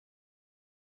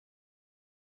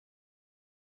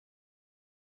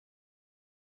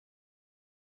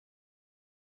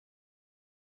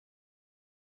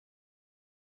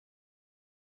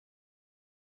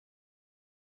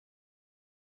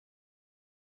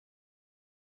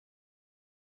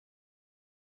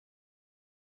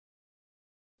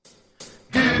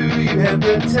you have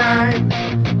the time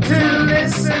to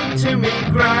listen to me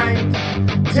grind?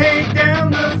 Take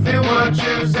down the film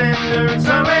watchers and nerds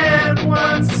all at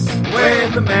once.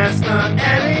 When the math's not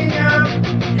adding up,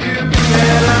 you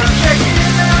better check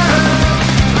it out.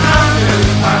 I'm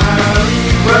just Harley.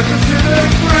 Welcome to the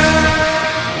ground.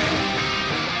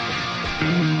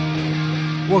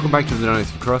 Welcome back to the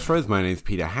Dynasty Crossroads. My name is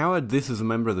Peter Howard. This is a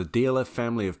member of the DLF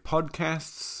family of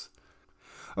podcasts.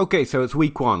 Okay, so it's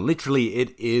week one. Literally,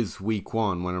 it is week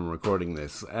one when I'm recording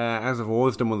this. As I've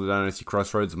always done with the Dynasty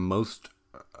Crossroads, most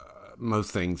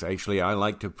things, actually, I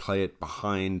like to play it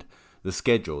behind the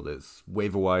schedule. There's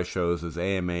waiver wire shows, there's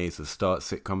AMAs, there's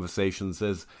start-sit conversations,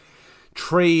 there's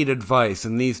trade advice,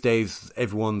 and these days,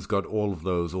 everyone's got all of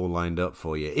those all lined up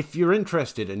for you. If you're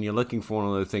interested and you're looking for one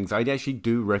of those things, I actually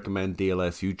do recommend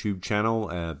DLF's YouTube channel.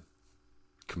 You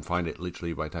can find it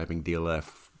literally by typing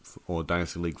DLF or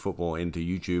Dynasty League Football into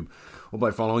YouTube, or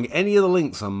by following any of the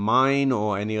links on mine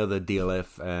or any other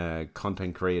DLF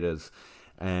content creators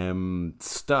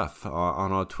stuff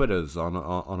on our Twitters, on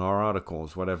our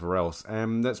articles, whatever else.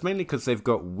 That's mainly because they've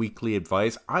got weekly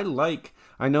advice. I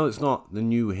know it's not the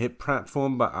new hip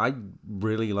platform, but I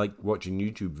really like watching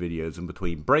YouTube videos in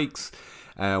between breaks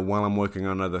while I'm working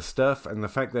on other stuff. And the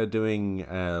fact they're doing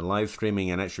live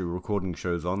streaming and actually recording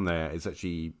shows on there is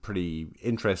actually pretty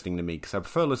interesting to me, because I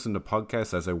prefer listening to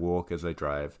podcasts as I walk, as I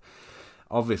drive.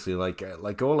 Obviously,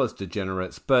 like all us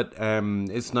degenerates, but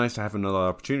it's nice to have another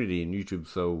opportunity, and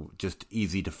YouTube's so just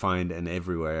easy to find and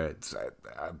everywhere.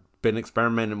 I've been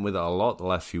experimenting with it a lot the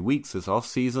last few weeks. This off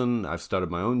season, I've started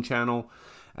my own channel,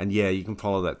 and yeah, you can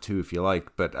follow that too if you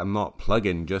like. But I'm not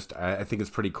plugging. Just I think it's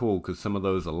pretty cool because some of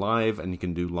those are live, and you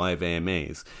can do live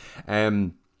AMAs.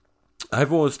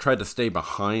 I've always tried to stay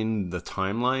behind the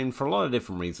timeline for a lot of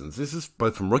different reasons. This is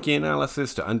both from rookie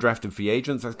analysis to undrafted free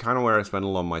agents. That's kind of where I spend a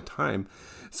lot of my time.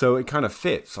 So it kind of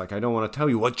fits. Like, I don't want to tell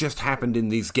you what just happened in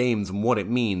these games and what it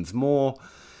means. More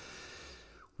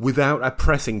without a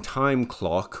pressing time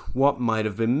clock, what might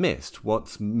have been missed,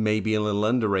 what's maybe a little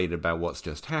underrated about what's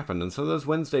just happened. And so those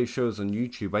Wednesday shows on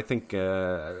YouTube, I think,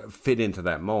 fit into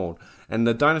that mold. And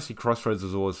the Dynasty Crossroads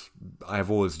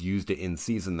I've always used it in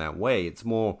season that way. It's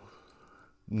more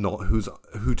not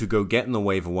who to go get in the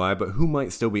waiver wire, but who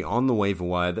might still be on the waiver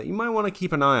wire that you might want to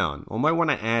keep an eye on, or might want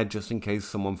to add just in case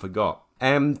someone forgot.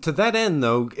 To that end,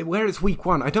 though, where it's week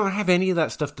one, I don't have any of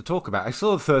that stuff to talk about. I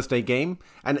saw the Thursday game,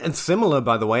 and similar,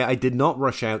 by the way, I did not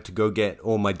rush out to go get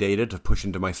all my data to push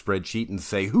into my spreadsheet and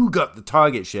say who got the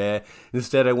target share.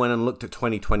 Instead, I went and looked at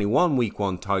 2021 week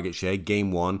one target share,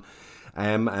 game one,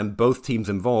 and both teams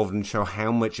involved, and show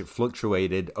how much it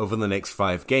fluctuated over the next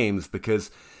 5 games,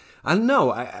 because I don't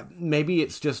know, maybe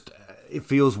it's just, it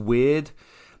feels weird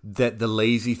that the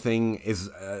lazy thing is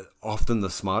often the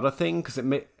smarter thing,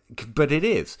 but it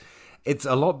is. It's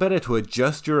a lot better to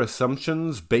adjust your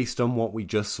assumptions based on what we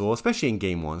just saw, especially in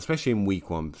game one, especially in week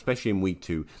one, especially in week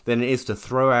two, than it is to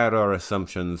throw out our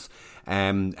assumptions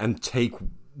and take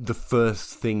the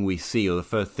first thing we see, or the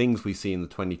first things we see in the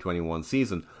 2021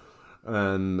 season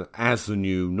as the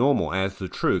new normal, as the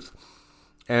truth.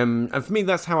 And for me,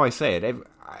 that's how I say it.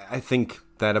 I think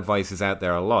that advice is out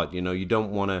there a lot. You know, you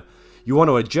want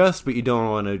to adjust, but you don't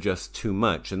want to adjust too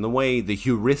much. And the way the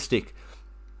heuristic,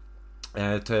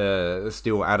 to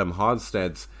steal Adam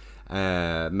Hardstead's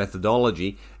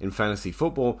methodology in fantasy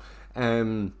football,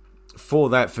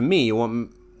 for me,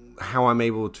 how I'm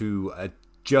able to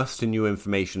adjust to new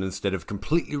information instead of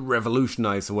completely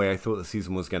revolutionize the way I thought the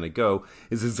season was going to go,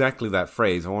 is exactly that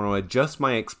phrase. I want to adjust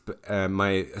my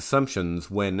assumptions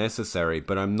where necessary,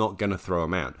 but I'm not going to throw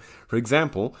them out. For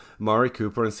example, Amari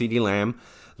Cooper and CeeDee Lamb,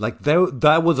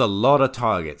 that was a lot of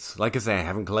targets. Like I say, I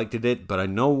haven't collected it, but I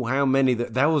know how many.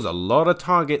 That was a lot of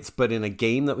targets, but in a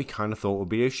game that we kind of thought would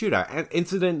be a shootout. And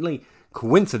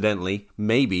coincidentally,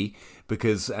 maybe,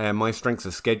 because my strengths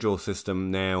of schedule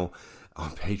system now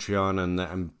on Patreon, and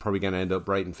I'm probably going to end up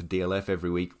writing for DLF every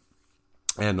week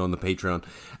and on the Patreon,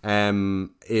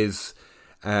 is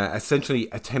essentially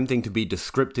attempting to be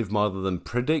descriptive rather than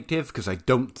predictive, because I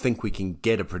don't think we can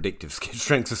get a predictive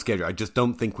strengths of schedule. I just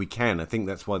don't think we can. I think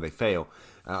that's why they fail.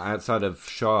 Outside of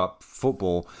sharp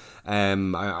football,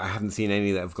 I haven't seen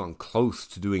any that have gotten close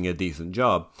to doing a decent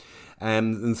job.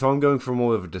 And so I'm going for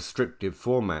more of a descriptive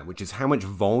format, which is how much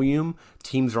volume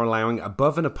teams are allowing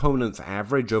above an opponent's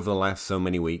average over the last so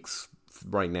many weeks.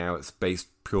 Right now, it's based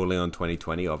purely on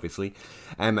 2020, obviously,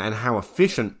 and how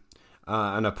efficient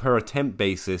on a per attempt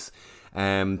basis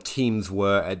teams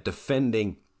were at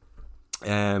defending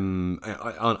on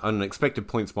an expected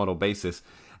points model basis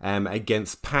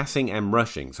against passing and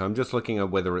rushing. So I'm just looking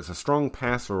at whether it's a strong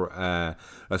pass or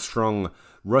a strong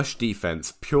rush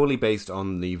defense purely based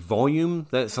on the volume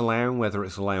that it's allowing, whether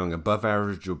it's allowing above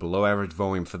average or below average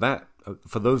volume for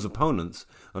those opponents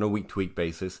on a week-to-week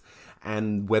basis,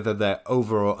 and whether they're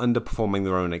over or underperforming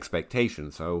their own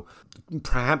expectations. So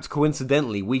perhaps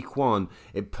coincidentally, week one,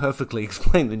 it perfectly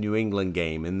explained the New England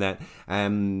game in that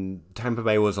Tampa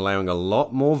Bay was allowing a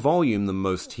lot more volume than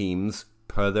most teams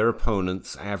per their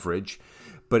opponent's average,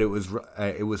 but it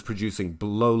was producing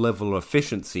below level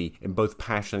efficiency in both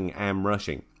passing and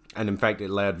rushing. And in fact, it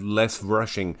allowed less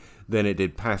rushing than it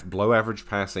did below average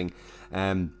passing,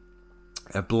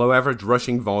 below average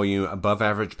rushing volume, above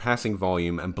average passing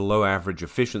volume, and below average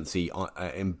efficiency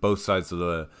on both sides of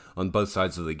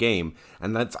the game.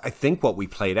 And that's, I think, what we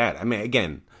played at. I mean,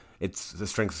 again, it's the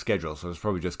strength of schedule, so it's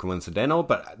probably just coincidental,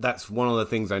 but that's one of the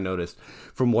things I noticed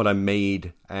from what I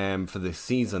made for this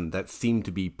season that seemed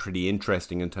to be pretty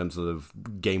interesting in terms of the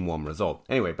game one result.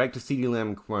 Anyway, back to CeeDee Lamb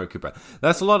and Amari Cooper.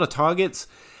 That's a lot of targets.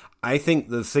 I think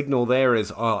the signal there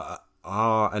is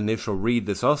our initial read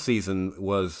this offseason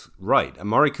was right.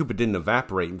 Amari Cooper didn't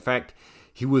evaporate. In fact,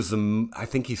 I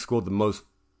think he scored the most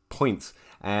points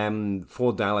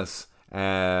for Dallas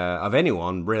of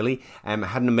anyone, really.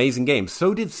 Had an amazing game.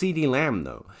 So did CeeDee Lamb,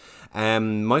 though.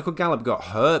 Michael Gallup got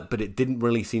hurt, but it didn't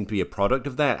really seem to be a product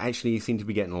of that. Actually, he seemed to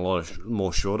be getting a lot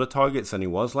more shorter targets than he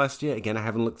was last year. Again, I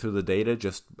haven't looked through the data,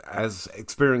 just as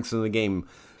experience in the game.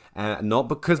 Not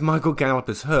because Michael Gallup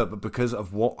is hurt, but because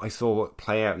of what I saw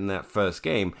play out in that first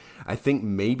game. I think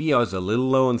maybe I was a little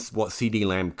low on what CeeDee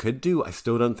Lamb could do. I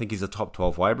still don't think he's a top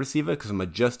 12 wide receiver because I'm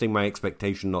adjusting my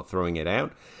expectation, not throwing it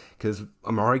out. Because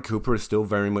Amari Cooper is still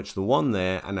very much the one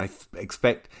there, and I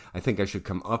think I should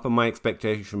come up on my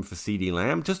expectation for CeeDee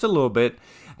Lamb just a little bit,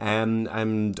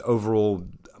 and overall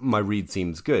my read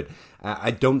seems good.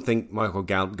 I don't think Michael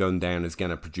Gallup going down is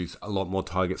going to produce a lot more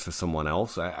targets for someone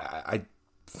else.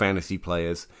 Fantasy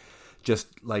players, just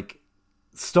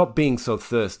stop being so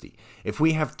thirsty. If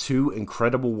we have two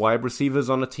incredible wide receivers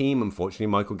on a team, unfortunately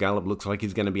Michael Gallup looks like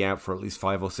he's going to be out for at least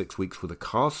 5 or 6 weeks with a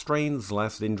calf strain, the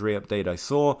last injury update I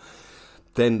saw,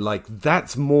 then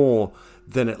that's more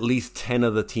than at least 10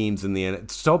 other teams in the NFL.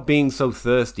 Stop being so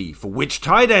thirsty for which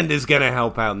tight end is going to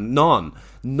help out. None.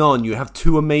 You have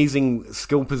two amazing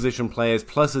skill position players,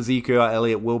 plus Ezekiel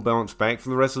Elliott will bounce back for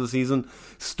the rest of the season.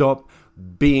 Stop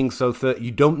being so thirsty.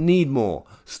 You don't need more.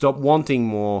 Stop wanting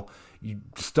more. You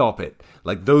stop it.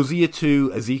 Those are your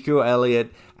two, Ezekiel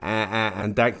Elliott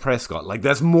and Dak Prescott.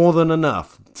 That's more than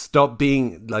enough. Stop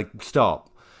being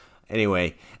stop.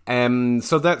 Anyway,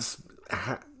 so that's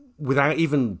without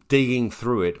even digging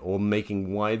through it or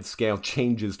making wide-scale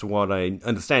changes to what I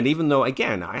understand. Even though,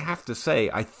 again, I have to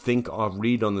say, I think our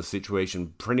read on the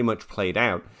situation pretty much played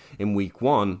out in week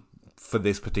one for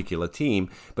this particular team,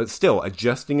 but still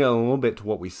adjusting it a little bit to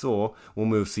what we saw will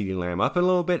move CeeDee Lamb up a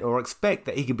little bit, or expect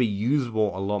that he could be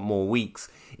usable a lot more weeks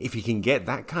if he can get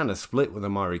that kind of split with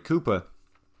Amari Cooper.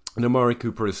 And Amari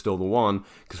Cooper is still the one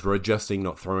because we're adjusting,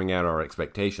 not throwing out our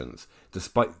expectations.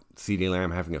 Despite CeeDee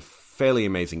Lamb having a fairly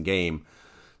amazing game,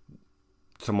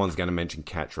 someone's going to mention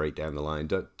catch rate down the line.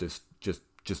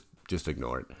 Just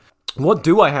ignore it. What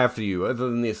do I have for you other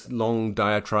than this long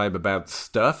diatribe about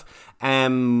stuff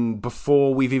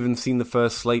before we've even seen the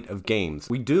first slate of games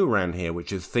we do around here,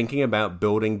 which is thinking about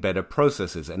building better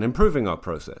processes and improving our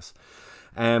process.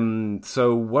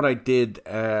 So what I did,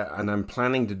 and I'm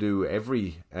planning to do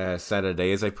every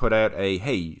Saturday, is I put out a,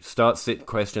 hey, start, sit,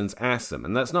 questions, ask them.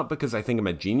 And that's not because I think I'm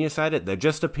a genius at it. They're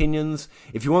just opinions.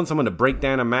 If you want someone to break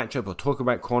down a matchup or talk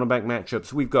about cornerback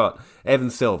matchups, we've got Evan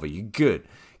Silver. You're good.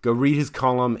 Go read his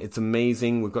column. It's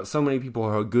amazing. We've got so many people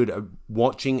who are good at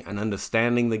watching and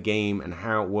understanding the game and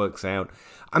how it works out.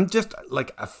 I'm just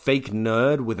a fake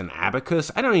nerd with an abacus.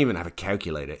 I don't even have a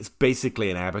calculator. It's basically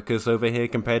an abacus over here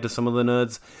compared to some of the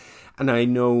nerds. And I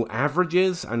know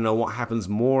averages. I know what happens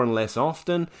more and less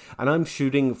often. And I'm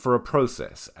shooting for a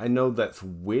process. I know that's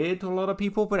weird to a lot of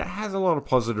people, but it has a lot of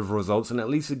positive results. And at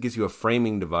least it gives you a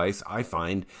framing device, I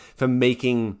find, for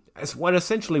making what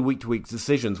essentially week-to-week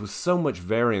decisions with so much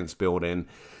variance built in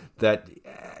that,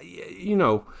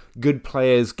 good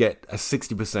players get a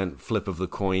 60% flip of the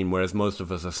coin, whereas most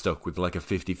of us are stuck with a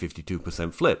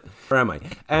 50-52% flip. Where am I?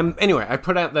 Anyway, I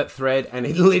put out that thread, and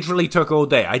it literally took all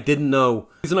day. I didn't know.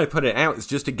 The reason I put it out is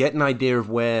just to get an idea of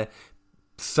where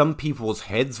some people's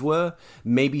heads were,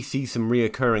 maybe see some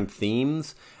reoccurring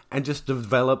themes, and just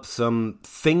develop some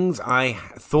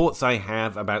thoughts I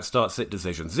have about start-sit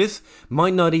decisions. This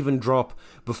might not even drop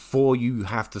before you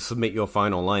have to submit your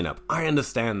final lineup. I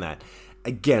understand that.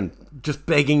 again, just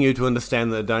begging you to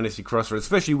understand that the Dynasty Crossroads,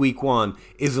 especially week 1,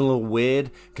 is a little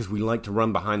weird because we like to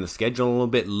run behind the schedule a little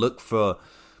bit, look for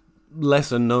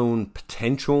lesser known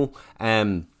potential.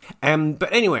 But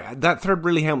anyway, that thread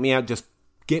really helped me out, just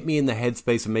get me in the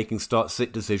headspace of making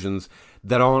start-sit decisions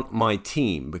that aren't my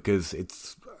team, because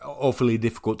it's awfully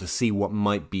difficult to see what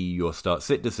might be your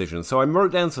start-sit decision. So I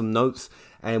wrote down some notes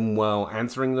while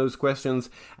answering those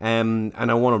questions, and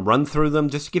I want to run through them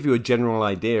just to give you a general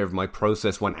idea of my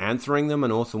process when answering them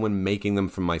and also when making them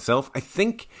for myself. I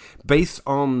think based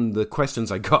on the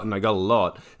questions I got, and I got a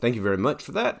lot, thank you very much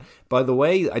for that. By the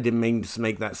way, I didn't mean to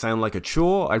make that sound like a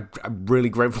chore. I'm really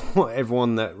grateful for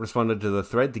everyone that responded to the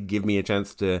thread to give me a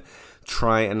chance to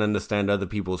try and understand other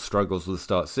people's struggles with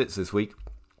start-sits this week.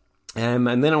 And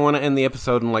then I want to end the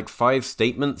episode on 5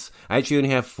 statements. I actually only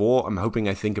have 4. I'm hoping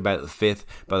I think about the 5th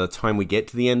by the time we get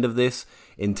to the end of this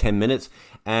in 10 minutes.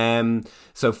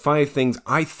 So 5 things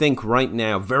I think right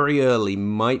now, very early,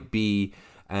 might be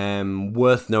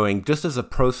worth knowing just as a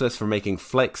process for making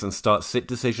flex and start-sit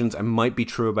decisions, and might be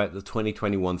true about the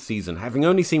 2021 season, having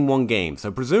only seen 1 game.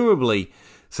 So presumably,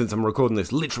 since I'm recording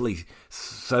this literally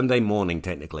Sunday morning,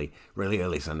 technically, really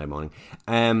early Sunday morning,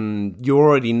 you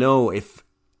already know if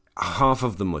half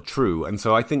of them are true, and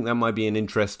so I think that might be an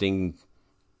interesting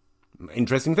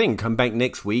thing. Come back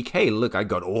next week, hey, look, I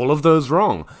got all of those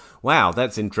wrong. Wow,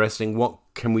 that's interesting. What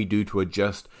can we do to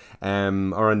adjust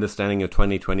our understanding of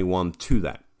 2021 to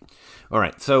that? All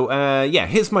right, so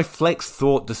here's my flex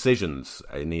thought decisions.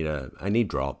 I need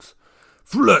drops.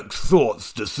 Flex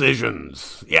thoughts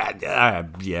decisions. Yeah,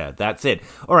 that's it.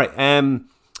 All right.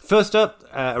 First up,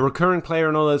 a recurring player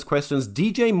in all those questions.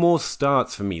 DJ Moore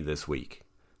starts for me this week.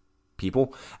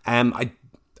 People, I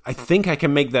think I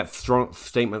can make that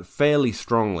statement fairly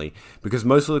strongly, because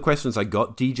most of the questions I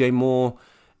got DJ Moore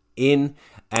in,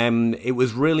 it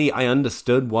was really, I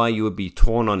understood why you would be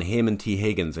torn on him and T.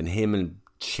 Higgins, and him and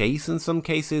Chase in some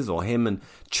cases, or him and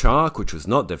Chark, which was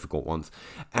not difficult once.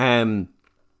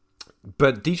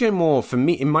 But DJ Moore, for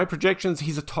me, in my projections,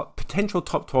 he's a potential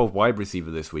top 12 wide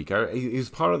receiver this week. He's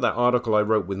part of that article I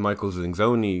wrote with Michael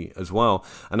Zinzoni as well,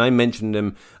 and I mentioned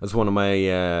him as one of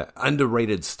my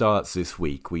underrated starts this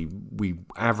week. We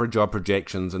average our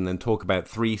projections and then talk about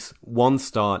one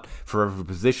start for every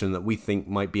position that we think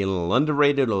might be a little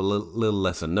underrated or a little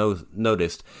lesser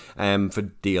noticed for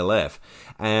DLF.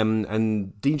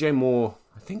 And DJ Moore,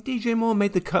 I think DJ Moore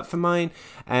made the cut for mine,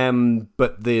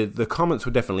 but the comments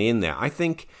were definitely in there. I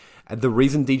think the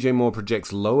reason DJ Moore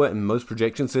projects lower in most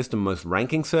projection systems, most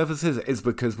ranking services, is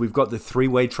because we've got the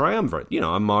 3-way triumvirate. You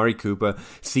know, Amari Cooper,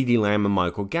 CeeDee Lamb, and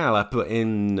Michael Gallup. But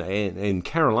in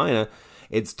Carolina,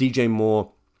 it's DJ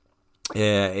Moore,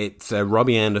 it's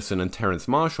Robbie Anderson, and Terrence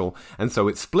Marshall. And so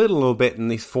it's split a little bit,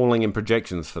 and he's falling in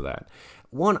projections for that.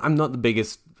 One, I'm not the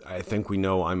biggest. I think we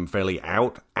know I'm fairly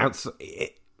out.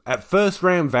 At first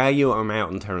round value, I'm out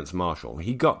on Terrence Marshall.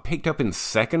 He got picked up in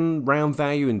second round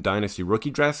value in Dynasty rookie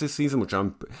drafts this season, which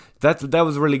that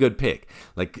was a really good pick.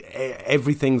 Like,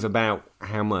 everything's about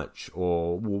how much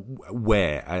or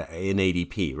where in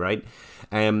ADP, right?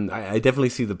 I definitely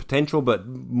see the potential, but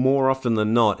more often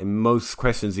than not, in most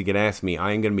questions you get asked me,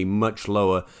 I am going to be much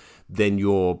lower than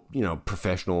your,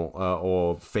 professional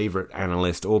or favorite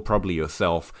analyst, or probably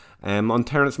yourself, on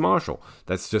Terrence Marshall.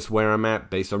 That's just where I'm at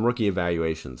based on rookie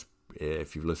evaluations.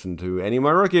 If you've listened to any of my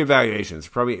rookie evaluations,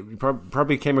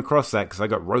 probably came across that because I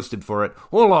got roasted for it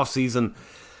all off season,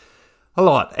 a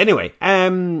lot. Anyway,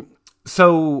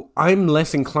 so I'm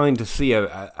less inclined to see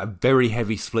a very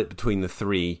heavy split between the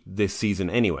 3 this season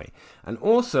anyway. And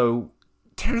also,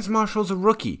 Terrence Marshall's a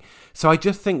rookie, so I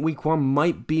just think week 1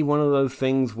 might be one of those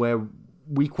things where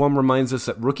week 1 reminds us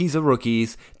that rookies are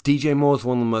rookies. DJ Moore's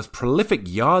one of the most prolific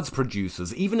yards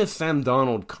producers, even if Sam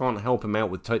Darnold can't help him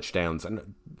out with touchdowns.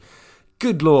 And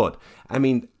good Lord, I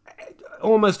mean,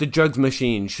 almost a jugs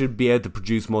machine should be able to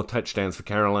produce more touchdowns for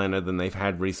Carolina than they've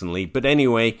had recently. But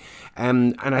anyway,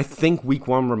 and I think week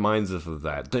 1 reminds us of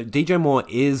that. DJ Moore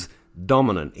is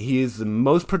dominant. He is the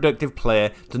most productive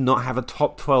player to not have a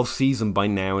top 12 season by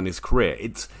now in his career.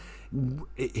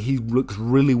 He looks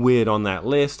really weird on that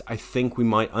list. I think we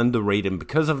might underrate him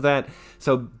because of that.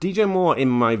 So DJ Moore in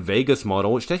my Vegas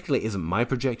model, which technically isn't my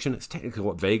projection, it's technically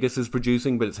what Vegas is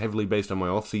producing, but it's heavily based on my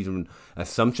off-season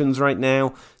assumptions right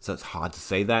now, so it's hard to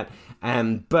say that.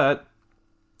 But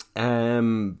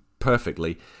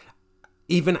perfectly,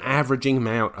 even averaging him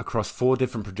out across 4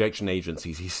 different projection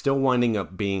agencies, he's still winding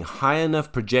up being high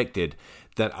enough projected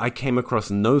that I came across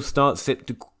no start-sit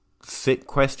sit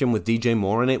question with DJ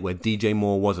Moore in it, where DJ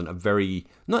Moore wasn't a very,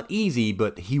 not easy,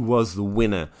 but he was the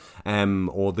winner,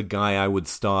 or the guy I would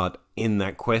start in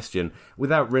that question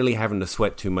without really having to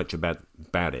sweat too much about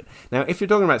it. Now, if you're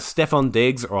talking about Stephon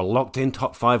Diggs or a locked-in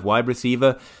top 5 wide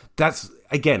receiver, that's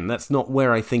not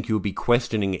where I think you would be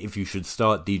questioning if you should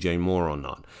start DJ Moore or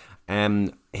not.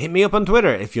 Hit me up on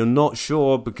Twitter if you're not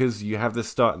sure because you have this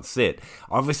start and sit.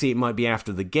 Obviously, it might be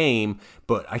after the game,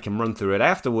 but I can run through it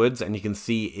afterwards, and you can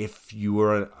see if you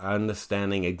were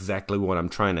understanding exactly what I'm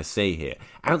trying to say here.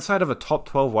 Outside of a top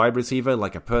 12 wide receiver,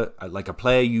 like a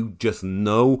player you just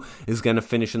know is going to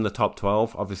finish in the top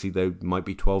 12, obviously there might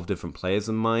be 12 different players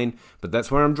in mine, but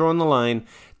that's where I'm drawing the line.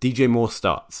 DJ Moore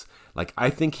starts. Like, I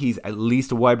think he's at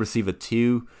least a wide receiver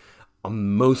 2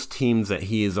 on most teams that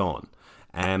he is on.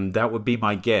 And that would be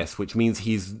my guess, which means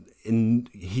he's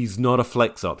not a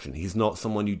flex option. He's not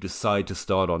someone you decide to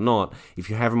start or not. If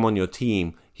you have him on your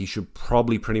team, he should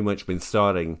probably pretty much been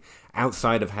starting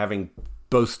outside of having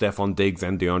both Stephon Diggs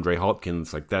and DeAndre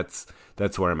Hopkins. Like, that's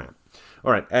where I'm at.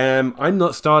 All right, I'm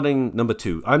not starting number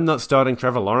 2. I'm not starting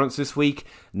Trevor Lawrence this week.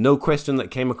 No question that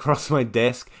came across my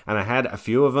desk, and I had a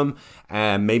few of them,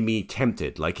 made me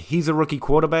tempted. Like, he's a rookie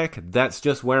quarterback. That's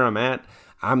just where I'm at.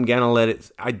 I'm going to let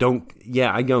it... I go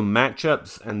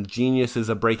matchups, and geniuses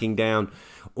are breaking down,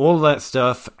 all that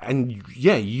stuff, and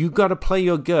yeah, you got to play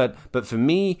your gut, but for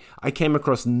me, I came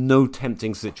across no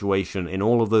tempting situation in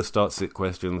all of those start-sit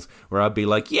questions where I'd be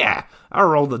like, yeah, I'll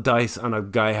roll the dice on a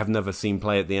guy I've never seen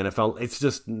play at the NFL. It's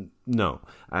just, no.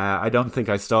 I don't think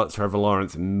I start Trevor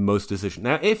Lawrence in most decisions.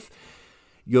 Now, if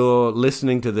you're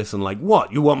listening to this and like,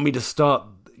 what, you want me to start,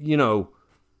 Joe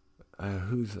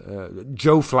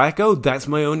Flacco? That's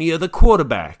my only other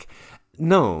quarterback.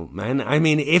 No, man. I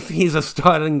mean, if he's a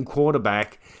starting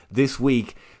quarterback this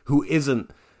week who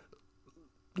isn't,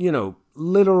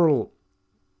 literal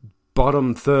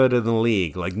bottom third of the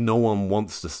league, like no one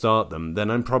wants to start them,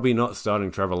 then I'm probably not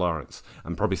starting Trevor Lawrence.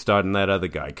 I'm probably starting that other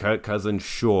guy, Kirk Cousins,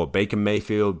 sure. Baker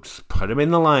Mayfield, just put him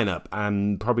in the lineup.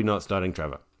 I'm probably not starting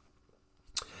Trevor.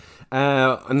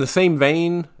 In the same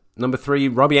vein, number 3,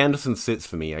 Robbie Anderson sits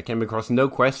for me. I came across no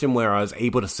question where I was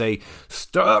able to say,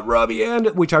 start Robbie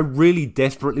Anderson, which I really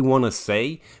desperately want to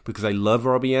say because I love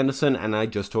Robbie Anderson, and I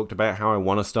just talked about how I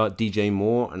want to start DJ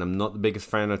Moore, and I'm not the biggest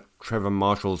fan of Trevor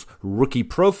Marshall's rookie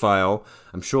profile.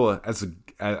 I'm sure as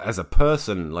a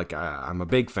person, like I'm a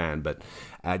big fan, but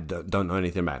I don't know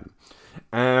anything about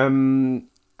him.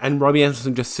 And Robbie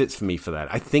Anderson just sits for me for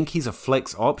that. I think he's a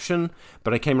flex option,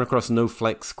 but I came across no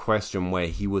flex question where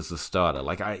he was the starter.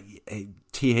 Like,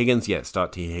 T. Higgins, yeah,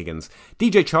 start T. Higgins.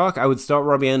 DJ Chark, I would start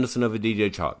Robbie Anderson over DJ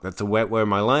Chark. That's where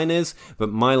my line is, but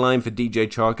my line for DJ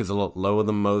Chark is a lot lower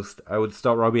than most. I would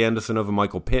start Robbie Anderson over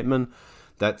Michael Pittman.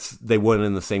 They weren't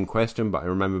in the same question, but I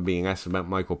remember being asked about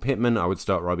Michael Pittman. I would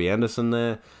start Robbie Anderson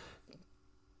there.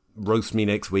 Roast me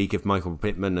next week if Michael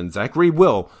Pittman and Zachary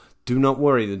will. Do not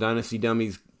worry, the Dynasty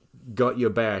Dummies got your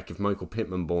back if Michael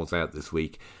Pittman balls out this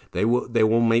week. They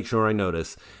will make sure I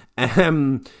notice.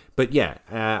 But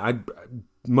yeah,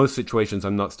 most situations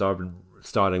I'm not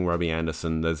starting Robbie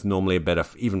Anderson. There's normally a better,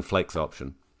 even flex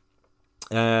option.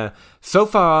 So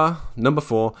far, number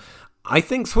 4, I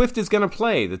think Swift is going to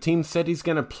play. The team said he's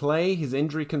going to play. His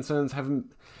injury concerns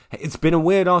haven't... It's been a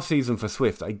weird offseason for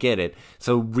Swift, I get it.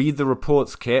 So read the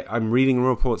reports. I'm reading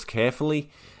reports carefully.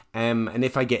 And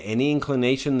if I get any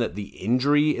inclination that the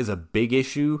injury is a big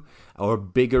issue or a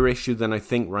bigger issue than I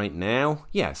think right now,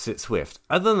 yeah, sit Swift.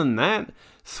 Other than that,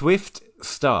 Swift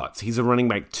starts. He's a running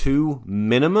back 2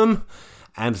 minimum,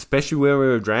 and especially where we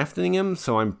were drafting him,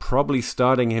 so I'm probably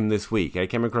starting him this week. I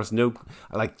came across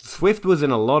Swift was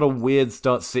in a lot of weird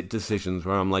start-sit decisions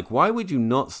where I'm like, why would you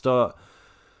not start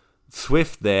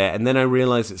Swift there? And then I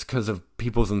realized it's because of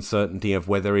people's uncertainty of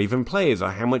whether he even plays or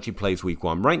how much he plays week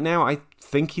 1. Right now, I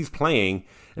think he's playing,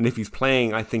 and if he's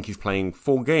playing, I think he's playing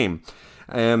full game.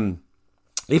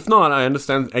 If not, I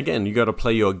understand, again, you got to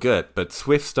play your gut, but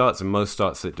Swift starts and most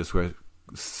starts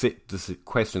sit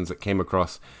questions that came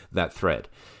across that thread.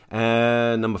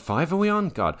 Number 5, are we on?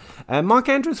 God. Mark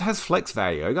Andrews has flex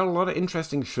value. I got a lot of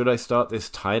interesting, should I start this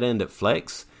tight end at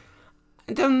flex?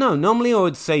 I don't know. Normally I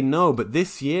would say no, but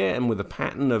this year, and with a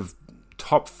pattern of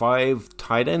top 5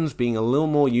 tight ends being a little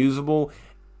more usable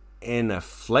in a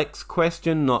flex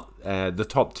question, not the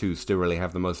top 2 still really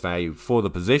have the most value for the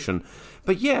position.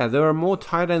 But yeah, there are more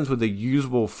tight ends with a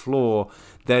usable floor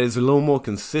that is a little more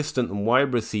consistent than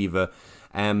wide receiver,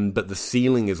 but the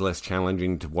ceiling is less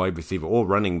challenging to wide receiver or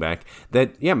running back.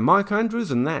 That, yeah, Mark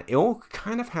Andrews and that, it all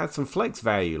kind of had some flex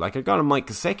value. Like, I got a Mike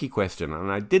Gesicki question,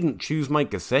 and I didn't choose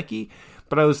Mike Gesicki,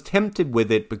 but I was tempted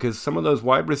with it because some of those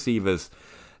wide receivers,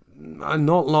 are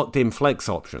not locked in flex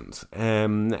options.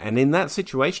 And in that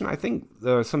situation, I think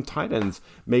there are some tight ends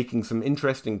making some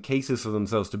interesting cases for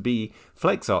themselves to be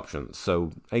flex options.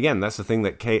 So again, that's the thing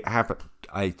that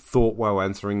I thought while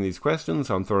answering these questions,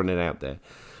 so I'm throwing it out there.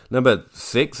 Number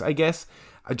 6, I guess.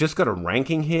 I just got a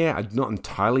ranking here. I'm not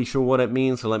entirely sure what it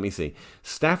means, so let me see.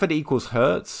 Stafford equals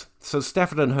Hurts. So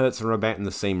Stafford and Hurts are about in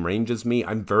the same range as me.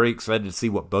 I'm very excited to see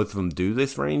what both of them do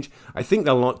this range. I think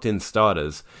they're locked in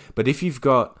starters. But if you've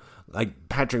got like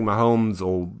Patrick Mahomes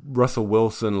or Russell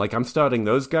Wilson, like I'm starting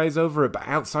those guys over it, but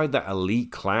outside that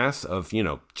elite class of,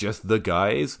 just the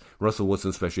guys, Russell Wilson,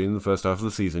 especially in the first half of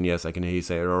the season, yes, I can hear you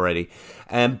say it already.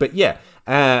 But yeah,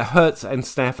 Hurts and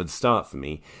Stafford start for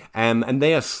me. And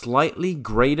they are slightly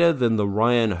greater than the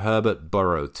Ryan Herbert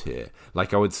Burrow tier.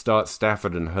 Like I would start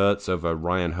Stafford and Hurts over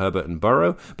Ryan Herbert and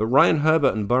Burrow, but Ryan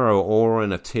Herbert and Burrow are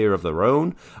in a tier of their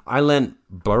own. I lent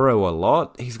Burrow a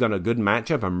lot. He's got a good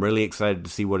matchup. I'm really excited to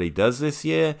see what he does this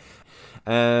year.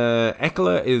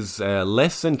 Eckler is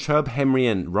less than Chubb, Henry,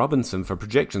 and Robinson for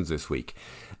projections this week.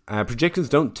 Projections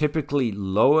don't typically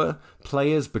lower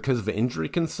players because of injury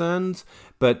concerns,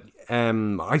 but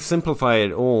I simplify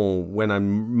it all when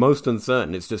I'm most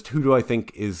uncertain. It's just who do I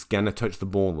think is going to touch the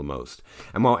ball the most?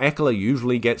 And while Eckler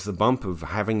usually gets the bump of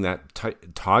having that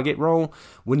target role,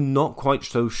 we're not quite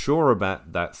so sure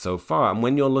about that so far. And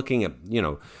when you're looking at,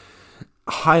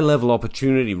 high-level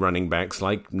opportunity running backs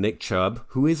like Nick Chubb,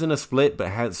 who is in a split but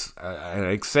has an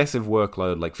excessive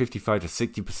workload, like 55 to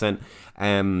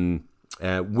 60%,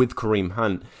 with Kareem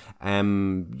Hunt,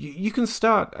 you can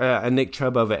start a Nick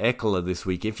Chubb over Eckler this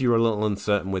week if you're a little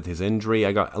uncertain with his injury.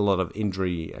 I got a lot of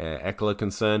injury Eckler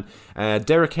concern.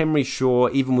 Derrick Henry,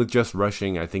 sure, even with just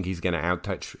rushing, I think he's going to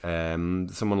outtouch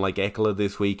someone like Eckler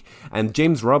this week. And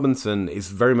James Robinson is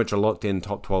very much a locked-in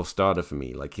top 12 starter for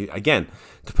me. Like, again,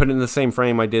 to put it in the same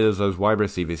frame I did as those wide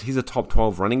receivers, he's a top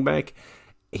 12 running back.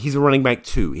 He's a running back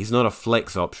 2. He's not a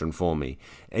flex option for me.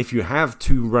 If you have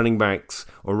 2 running backs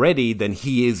already, then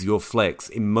he is your flex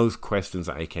in most questions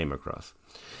that I came across.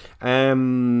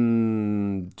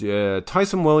 Tyson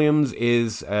Williams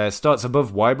is starts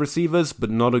above wide receivers, but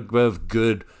not above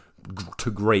good to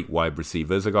great wide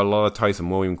receivers. I got a lot of Tyson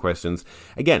Williams questions.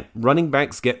 Again, running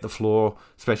backs get the floor,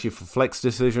 especially for flex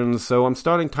decisions, so I'm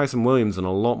starting Tyson Williams in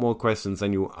a lot more questions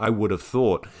than I would have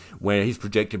thought, where he's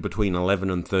projected between 11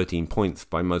 and 13 points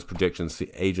by most projections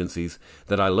agencies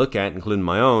that I look at, including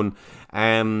my own.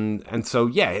 And so,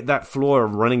 yeah, that floor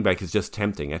of running back is just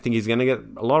tempting. I think he's going to get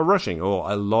a lot of rushing,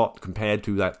 or a lot compared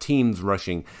to that team's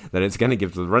rushing that it's going to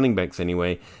give to the running backs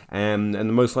anyway. And the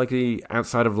most likely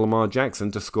outside of Lamar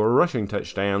Jackson to score a rushing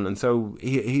touchdown. And so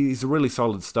he's a really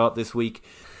solid start this week.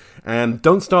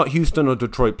 Don't start Houston or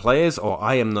Detroit players, or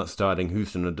I am not starting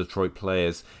Houston or Detroit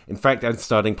players. In fact, I'm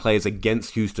starting players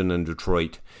against Houston and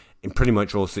Detroit in pretty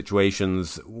much all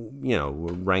situations,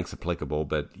 ranks applicable.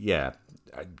 But yeah,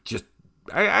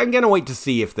 I'm going to wait to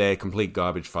see if they're complete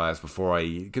garbage fires before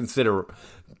I consider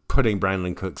putting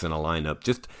Brandon Cooks in a lineup.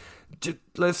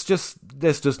 Let's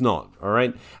just not, all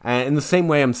right? In the same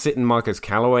way I'm sitting Marcus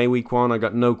Callaway week 1, I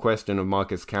got no question of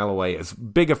Marcus Callaway. As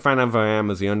big a fan of I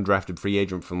am as the undrafted free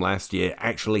agent from last year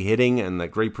actually hitting and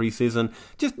that great preseason,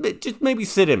 just maybe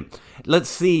sit him. Let's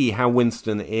see how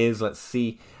Winston is. Let's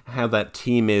see how that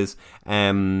team is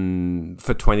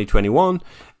for 2021.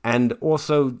 And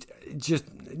also,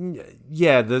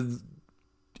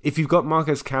 if you've got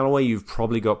Marcus Callaway, you've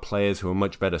probably got players who are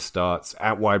much better starts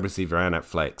at wide receiver and at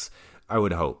flex, I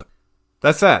would hope.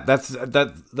 That's that.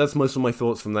 That's most of my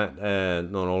thoughts from that.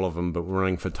 Not all of them, but we're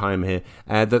running for time here.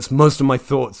 That's most of my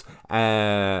thoughts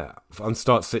on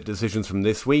start-sit decisions from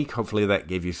this week. Hopefully that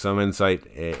gave you some insight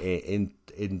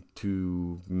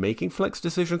into making flex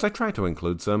decisions. I try to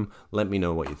include some. Let me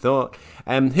know what you thought.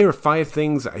 Here are 5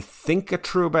 things I think are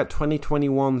true about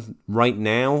 2021 right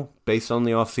now, based on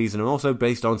the offseason and also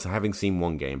based on having seen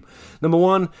one game. Number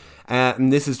 1,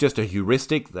 and this is just a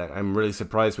heuristic that I'm really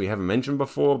surprised we haven't mentioned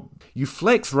before. You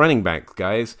flex running backs,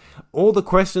 guys. All the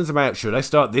questions about should I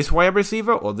start this wide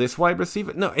receiver or this wide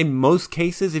receiver? No, in most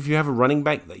cases, if you have a running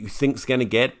back that you think's going to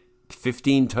get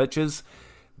 15 touches,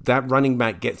 that running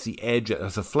back gets the edge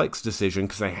as a flex decision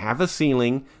because they have a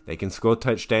ceiling. They can score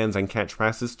touchdowns and catch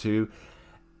passes too.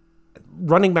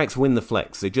 Running backs win the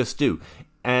flex. They just do.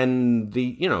 And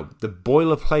the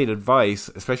boilerplate advice,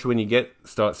 especially when you get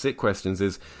start-sit questions,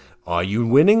 is are you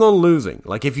winning or losing?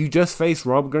 Like if you just face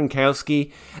Rob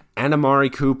Gronkowski and Amari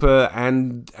Cooper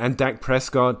and Dak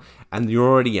Prescott and you're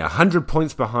already 100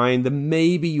 points behind, then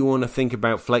maybe you want to think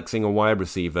about flexing a wide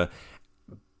receiver.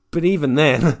 But even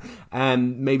then,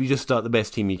 maybe just start the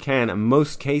best team you can. In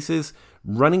most cases,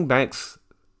 running backs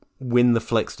win the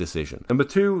flex decision. Number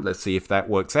 2, let's see if that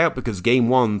works out, because game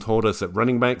 1 taught us that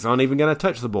running backs aren't even going to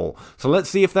touch the ball. So let's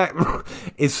see if that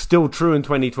is still true in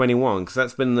 2021, because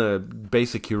that's been the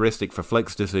basic heuristic for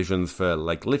flex decisions for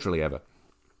like literally ever.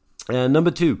 Number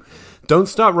 2, don't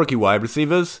start rookie wide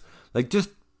receivers. Like,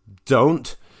 just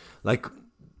don't. Like,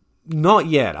 not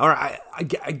yet. All right,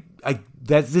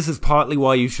 this is partly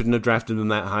why you shouldn't have drafted them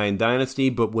that high in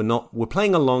Dynasty, but we're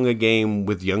playing a longer game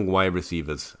with young wide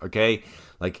receivers, okay?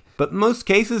 Like, but most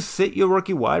cases, sit your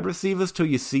rookie wide receivers till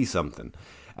you see something.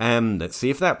 Let's see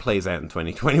if that plays out in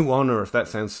 2021, or if that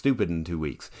sounds stupid in 2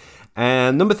 weeks.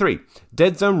 And number 3,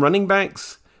 dead zone running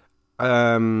backs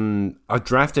are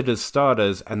drafted as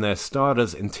starters, and they're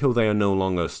starters until they are no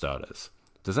longer starters.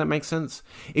 Does that make sense?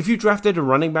 If you drafted a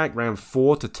running back round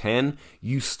 4 to 10,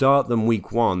 you start them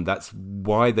week 1. That's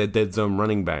why they're dead zone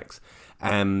running backs.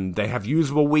 They have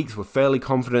usable weeks. We're fairly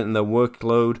confident in their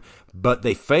workload, but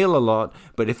they fail a lot.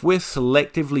 But if we're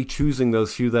selectively choosing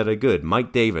those few that are good,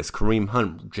 Mike Davis, Kareem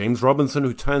Hunt, James Robinson,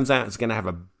 who turns out is going to have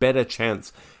a better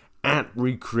chance at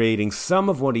recreating some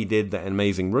of what he did that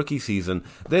amazing rookie season,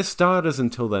 they're starters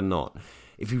until they're not.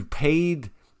 If you paid,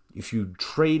 if you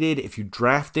traded, if you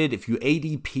drafted, if you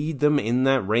ADP'd them in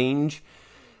that range,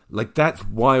 like, that's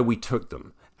why we took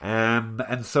them.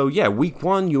 And so, yeah, week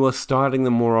 1, you are starting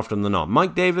them more often than not.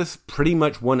 Mike Davis pretty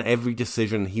much won every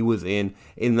decision he was in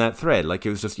that thread. Like, it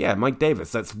was just, yeah, Mike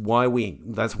Davis, that's why.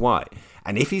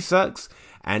 And if he sucks,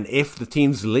 and if the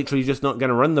team's literally just not going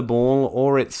to run the ball,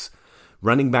 or it's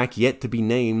running back yet to be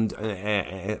named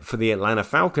for the Atlanta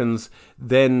Falcons,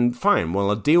 then fine,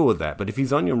 well, I'll deal with that. But if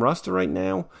he's on your roster right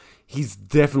now, he's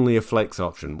definitely a flex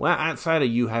option. Well, outside of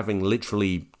you having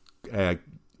literally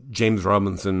James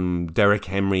Robinson, Derrick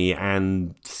Henry,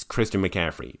 and Christian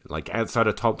McCaffrey, like outside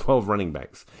of top 12 running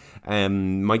backs,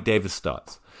 Mike Davis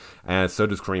starts. So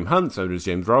does Kareem Hunt, so does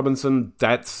James Robinson.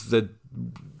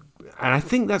 And I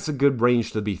think that's a good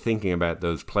range to be thinking about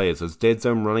those players. Those dead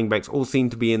zone running backs all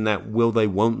seem to be in that will they,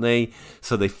 won't they,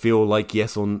 so they feel like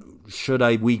yes or should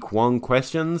I week 1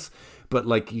 questions. But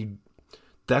like,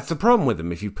 that's the problem with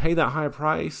them. If you pay that higher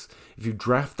price, if you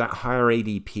draft that higher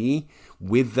ADP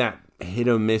with that hit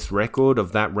or miss record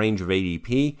of that range of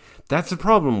ADP, that's a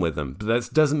problem with them. But that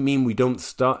doesn't mean we don't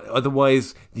start.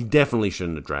 Otherwise, you definitely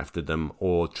shouldn't have drafted them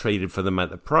or traded for them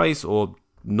at the price, or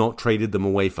not traded them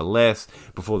away for less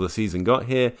before the season got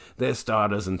here. They're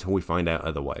starters until we find out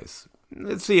otherwise.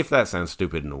 Let's see if that sounds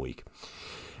stupid in a week.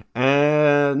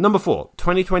 Number 4,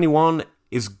 2021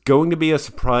 is going to be a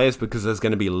surprise because there's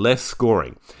going to be less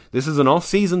scoring. This is an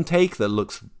off-season take that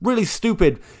looks really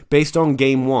stupid based on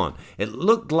game 1. It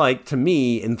looked like, to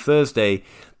me, in Thursday,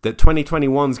 that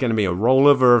 2021 is going to be a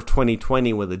rollover of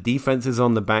 2020 where the defense is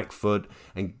on the back foot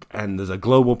and there's a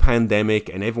global pandemic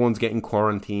and everyone's getting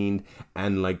quarantined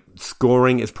and like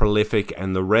scoring is prolific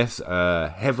and the rest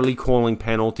heavily calling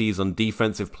penalties on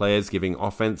defensive players, giving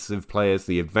offensive players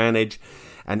the advantage.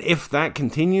 And if that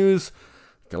continues,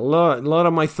 a lot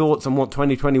of my thoughts on what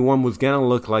 2021 was going to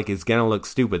look like is going to look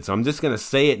stupid. So I'm just going to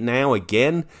say it now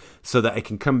again so that I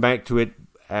can come back to it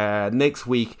next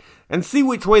week and see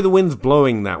which way the wind's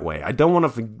blowing that way. I don't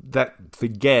want to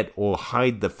forget or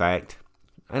hide the fact.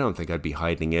 I don't think I'd be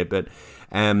hiding it, but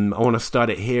I want to start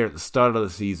it here at the start of the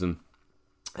season,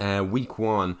 week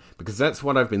 1, because that's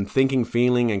what I've been thinking,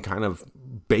 feeling, and kind of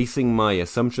basing my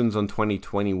assumptions on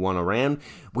 2021 around,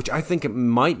 which I think it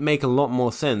might make a lot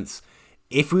more sense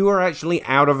if we were actually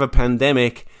out of a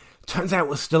pandemic. Turns out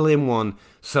we're still in one,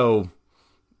 so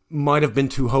might have been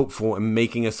too hopeful and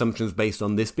making assumptions based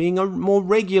on this being a more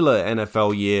regular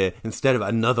NFL year instead of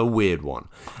another weird one.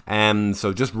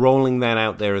 So just rolling that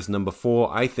out there as number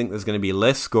 4, I think there's going to be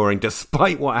less scoring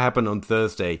despite what happened on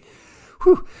Thursday.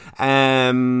 Whew.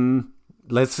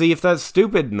 Let's see if that's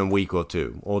stupid in a week or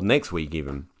 2, or next week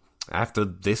even. After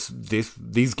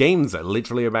these games that are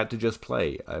literally about to just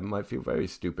play, I might feel very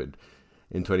stupid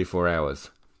in 24 hours.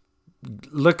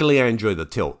 Luckily, I enjoy the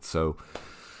tilt, so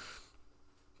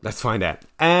let's find out.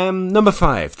 Number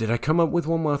 5. Did I come up with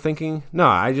one while thinking? No,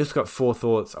 I just got 4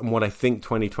 thoughts on what I think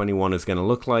 2021 is going to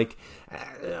look like.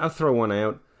 I'll throw one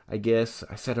out, I guess.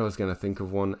 I said I was going to think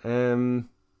of one.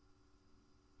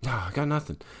 No, I got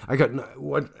nothing.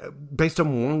 What? Based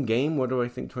on one game, what do I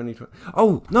think 2020?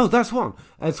 Oh, no, that's one.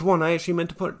 That's one I actually meant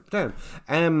to put down.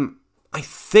 I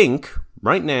think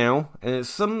right now, and it's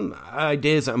some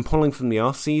ideas that I'm pulling from the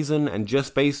off season, and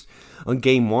just based on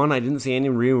game 1, I didn't see any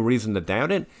real reason to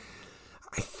doubt it.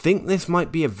 I think this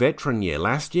might be a veteran year.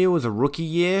 Last year was a rookie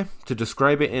year, to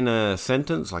describe it in a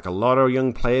sentence, like a lot of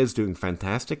young players doing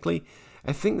fantastically.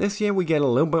 I think this year we get a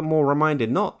little bit more reminded,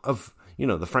 not of,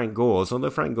 the Frank Gores,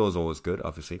 although Frank Gore's always good,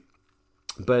 obviously,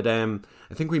 But I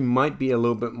think we might be a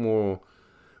little bit more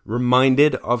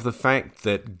reminded of the fact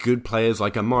that good players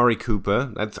like Amari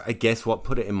Cooper, that's, I guess, what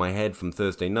put it in my head from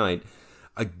Thursday night,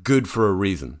 are good for a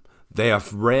reason. They are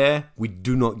rare. We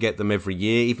do not get them every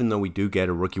year, even though we do get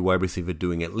a rookie wide receiver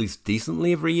doing at least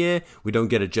decently every year. We don't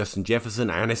get a Justin Jefferson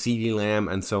and a CeeDee Lamb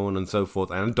and so on and so forth,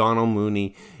 and a Donald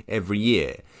Mooney every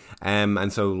year.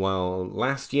 And so while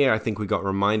last year I think we got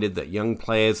reminded that young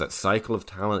players, that cycle of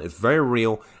talent is very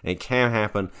real and it can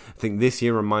happen, I think this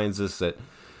year reminds us that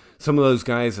some of those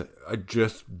guys are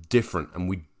just different, and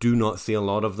we do not see a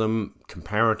lot of them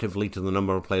comparatively to the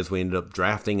number of players we ended up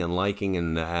drafting and liking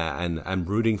and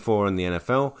rooting for in the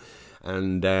NFL.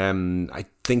 And I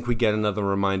think we get another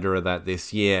reminder of that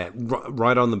this year,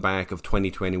 right on the back of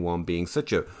 2021 being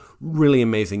such a really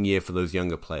amazing year for those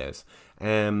younger players.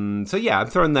 So yeah, I'm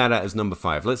throwing that out as number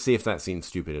 5. Let's see if that seems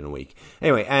stupid in a week.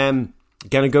 Anyway,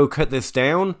 gonna go cut this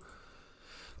down.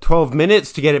 12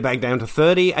 minutes to get it back down to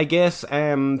 30, I guess.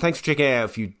 Thanks for checking it out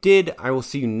if you did. I will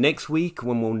see you next week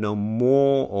when we'll know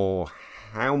more or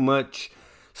how much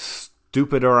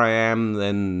stupider I am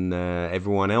than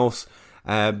everyone else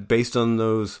based on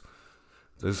those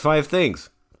 5 things.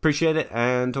 Appreciate it,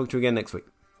 and talk to you again next week.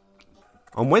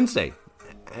 On Wednesday.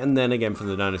 And then again for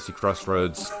the Dynasty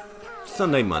Crossroads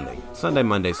Sunday, Monday. Sunday,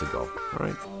 Monday's the goal. All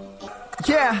right?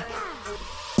 Yeah.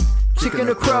 Chicken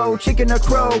or crow,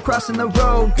 crossing the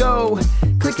road, go.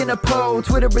 Clicking a pole,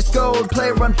 Twitter is gold,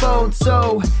 player unfold,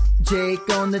 so. Jake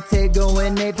on the Tego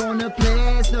and Ape on the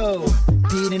plays, no.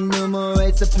 Pete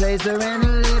enumerates the plays, they're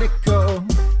analytical.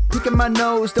 Picking my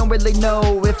nose, don't really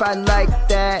know if I like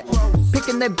that.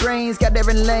 Picking their brains, got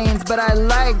different lanes, but I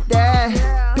like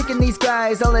that. Picking these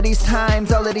guys, all of these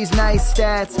times, all of these nice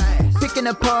stats. Picking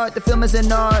apart, the film is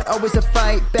an art, always a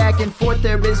fight back and forth.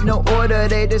 There is no order,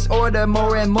 they disorder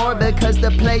more and more because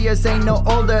the players ain't no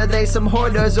older. They some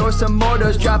hoarders or some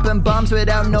mortars, dropping bombs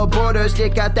without no borders.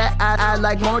 Jake got that I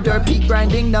like mortar, Pete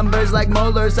grinding numbers like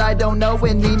molars. I don't know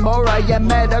anymore, I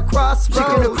am at a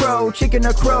crossroads. Chicken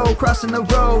or crow, crossing the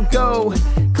road, go.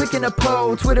 Clicking a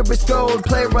pole, Twitter is gold,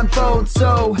 player unfold,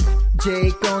 so.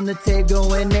 Jake on the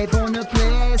Tego and Ape on the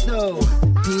plays, no.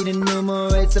 Pete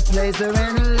enumerates the plays, they're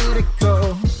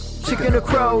analytical. Chicken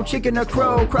or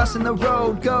crow, crossing the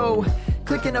road, go.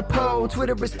 Clicking a pole,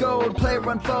 Twitter is gold, player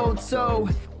unfold, so.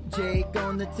 Jake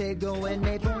on the Tego and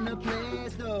Ape on the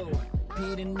plays, no.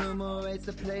 Pete enumerates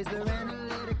the plays, they're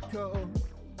analytical.